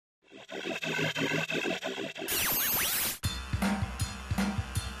At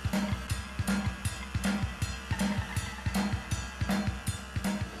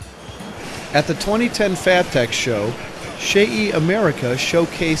the 2010 FABTECH show, SEYI America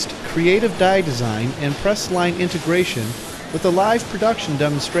showcased creative die design and press line integration with a live production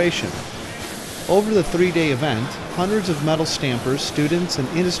demonstration. Over the 3-day event, hundreds of metal stampers, students, and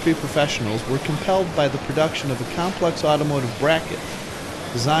industry professionals were compelled by the production of a complex automotive bracket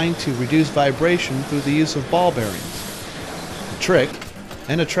designed to reduce vibration through the use of ball bearings. The trick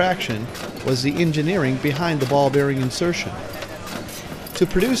and attraction was the engineering behind the ball bearing insertion. To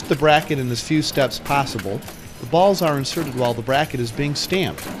produce the bracket in as few steps possible, the balls are inserted while the bracket is being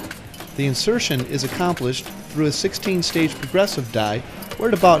stamped. The insertion is accomplished through a 16-stage progressive die where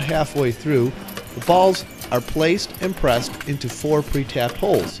at about halfway through, the balls are placed and pressed into 4 pre-tapped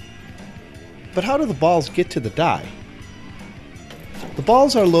holes. But how do the balls get to the die? The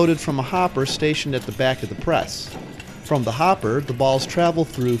balls are loaded from a hopper stationed at the back of the press. From the hopper, the balls travel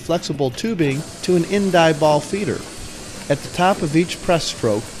through flexible tubing to an in-die ball feeder. At the top of each press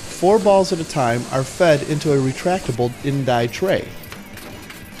stroke, 4 balls at a time are fed into a retractable in-die tray.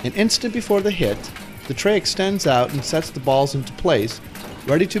 An instant before the hit, the tray extends out and sets the balls into place,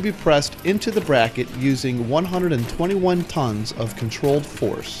 ready to be pressed into the bracket using 121 tons of controlled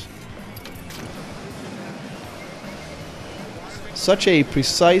force. Such a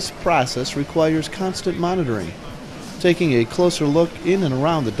precise process requires constant monitoring. Taking a closer look in and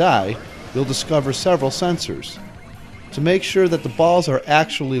around the die, you'll discover several sensors. To make sure that the balls are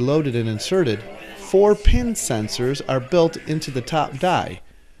actually loaded and inserted, 4 pin sensors are built into the top die.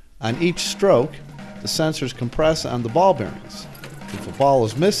 On each stroke, the sensors compress on the ball bearings. If a ball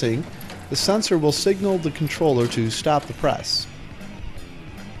is missing, the sensor will signal the controller to stop the press.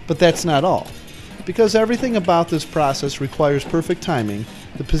 But that's not all. Because everything about this process requires perfect timing,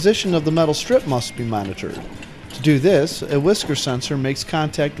 the position of the metal strip must be monitored. To do this, a whisker sensor makes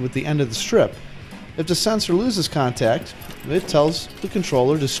contact with the end of the strip. If the sensor loses contact, it tells the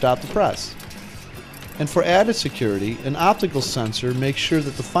controller to stop the press. And for added security, an optical sensor makes sure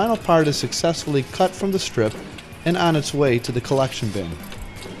that the final part is successfully cut from the strip and on its way to the collection bin.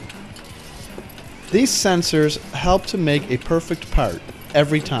 These sensors help to make a perfect part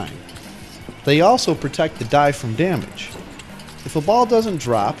every time. They also protect the die from damage. If a ball doesn't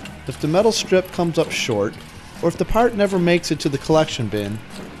drop, if the metal strip comes up short, or if the part never makes it to the collection bin,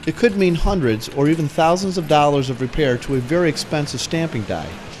 it could mean hundreds or even thousands of dollars of repair to a very expensive stamping die,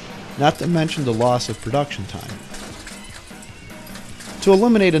 not to mention the loss of production time. To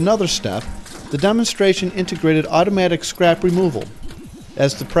eliminate another step, the demonstration integrated automatic scrap removal.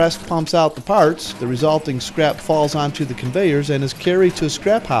 As the press pumps out the parts, the resulting scrap falls onto the conveyors and is carried to a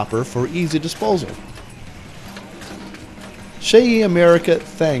scrap hopper for easy disposal. SEYI America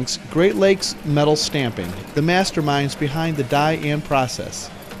thanks Great Lakes Metal Stamping, the masterminds behind the die and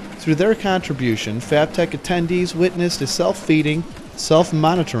process. Through their contribution, FABTECH attendees witnessed a self-feeding,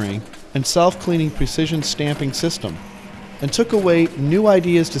 self-monitoring, and self-cleaning precision stamping system, and took away new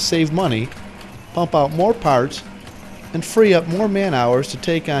ideas to save money, pump out more parts, and free up more man-hours to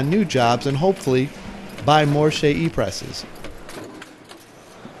take on new jobs and hopefully buy more SEYI presses.